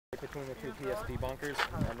Between the two PSD bunkers,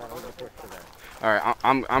 and then I'm gonna push to there. All right,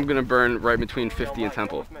 I'm gonna burn right between 50 and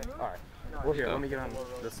Temple. All right. Well, here, let me get on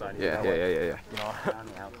this side. Yeah. You know,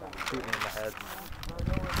 shoot me in the head.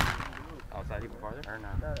 Outside even farther? Or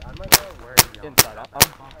not? Inside.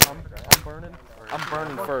 I'm burning. I'm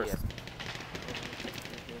burning first.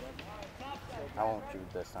 I won't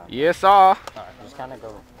shoot this time. Yes, sir. Alright, just kind of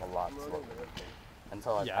go a lot slower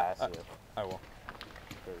until I pass you. I will.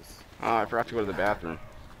 Oh, I forgot to go to the bathroom.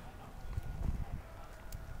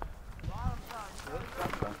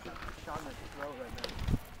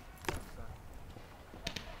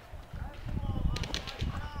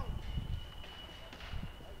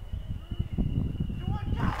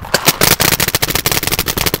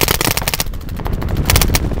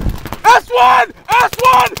 S1!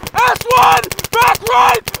 S1! S1! Back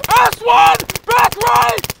right! S1! Back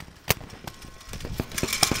right!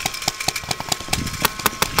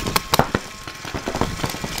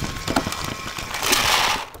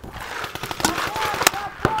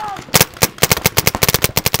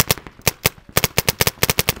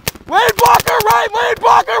 Lane blocker right! Lane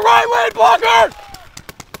blocker right! Lane blocker!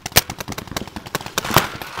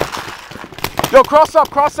 Yo, cross up,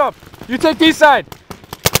 cross up. You take D side.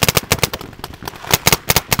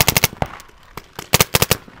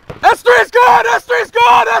 S3's gone! S3's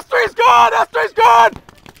gone! S3's gone! S3's gone!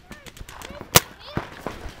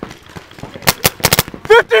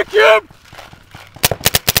 50 cube!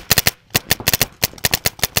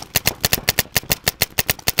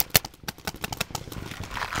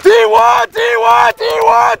 D1! D1!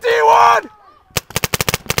 D1! D1!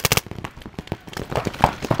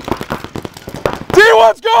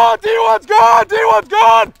 D1's gone! D1's gone! D1's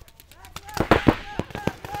gone!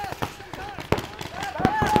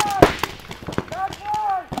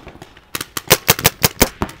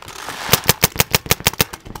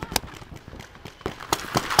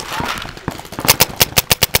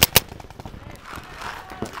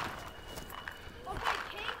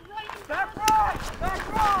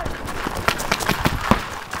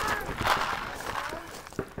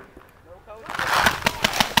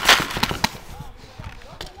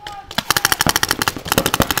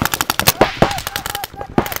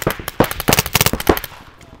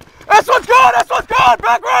 This one's gone! This one's gone!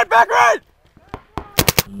 Back right! Back right!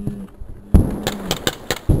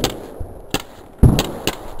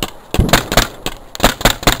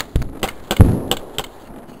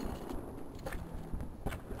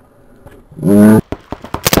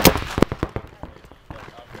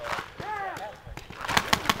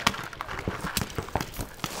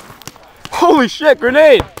 Holy shit,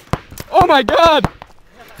 grenade! Oh my god!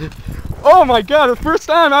 Oh my god, the first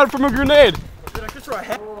time out from a grenade! Did I just throw a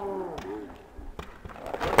head?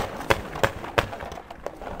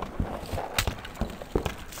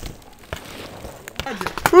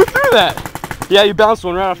 Who threw that? Yeah, you bounced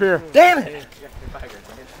one right off here. Damn it!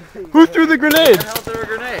 Who threw the grenade?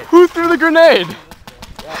 Who threw the grenade?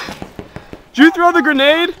 Did you throw the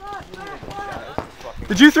grenade?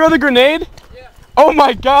 Did you throw the grenade? Yeah. Oh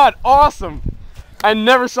my god, awesome! I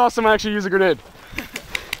never saw someone actually use a grenade.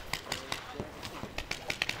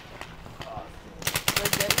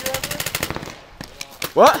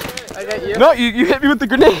 What? I got you. No, you hit me with the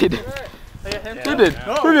grenade. I got him. Who did?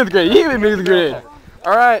 No. Who hit me with the grenade? He hit me with the grenade.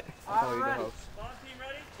 All right. All right. Spawn team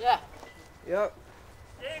ready? Yeah. Yep.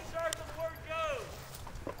 Game starts when the word goes.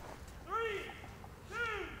 3, 2,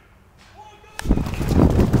 1, go!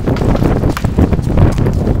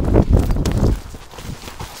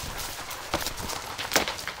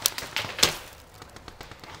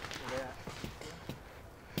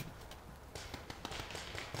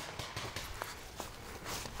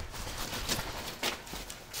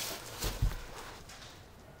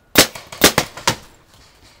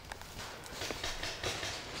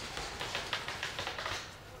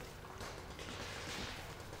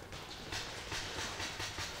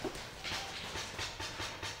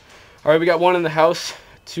 All right, we got one in the house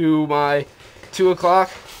to my 2 o'clock.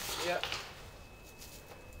 Yep.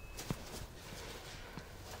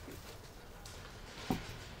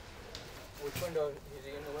 Which window? Is he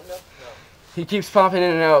in the window? No. He keeps popping in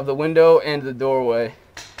and out of the window and the doorway.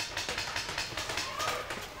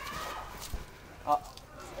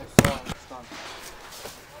 It's done.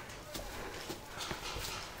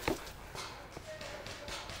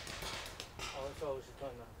 Oh, it's always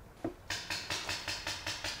done now.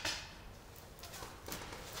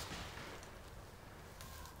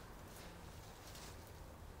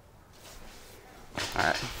 All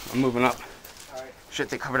right, I'm moving up. All right. Shit,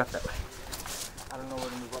 they covered up that way. I don't know where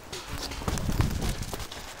to move up to.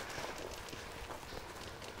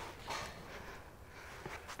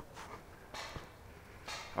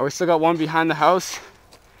 We still got one behind the house,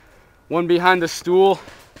 one behind the stool,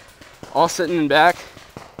 all sitting in back.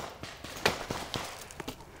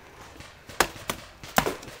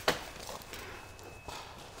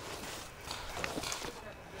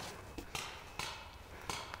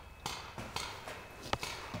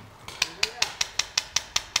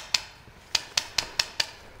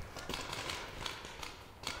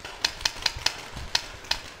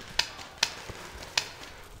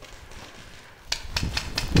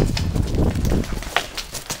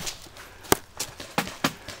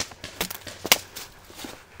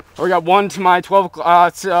 We got one to my 12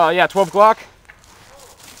 o'clock.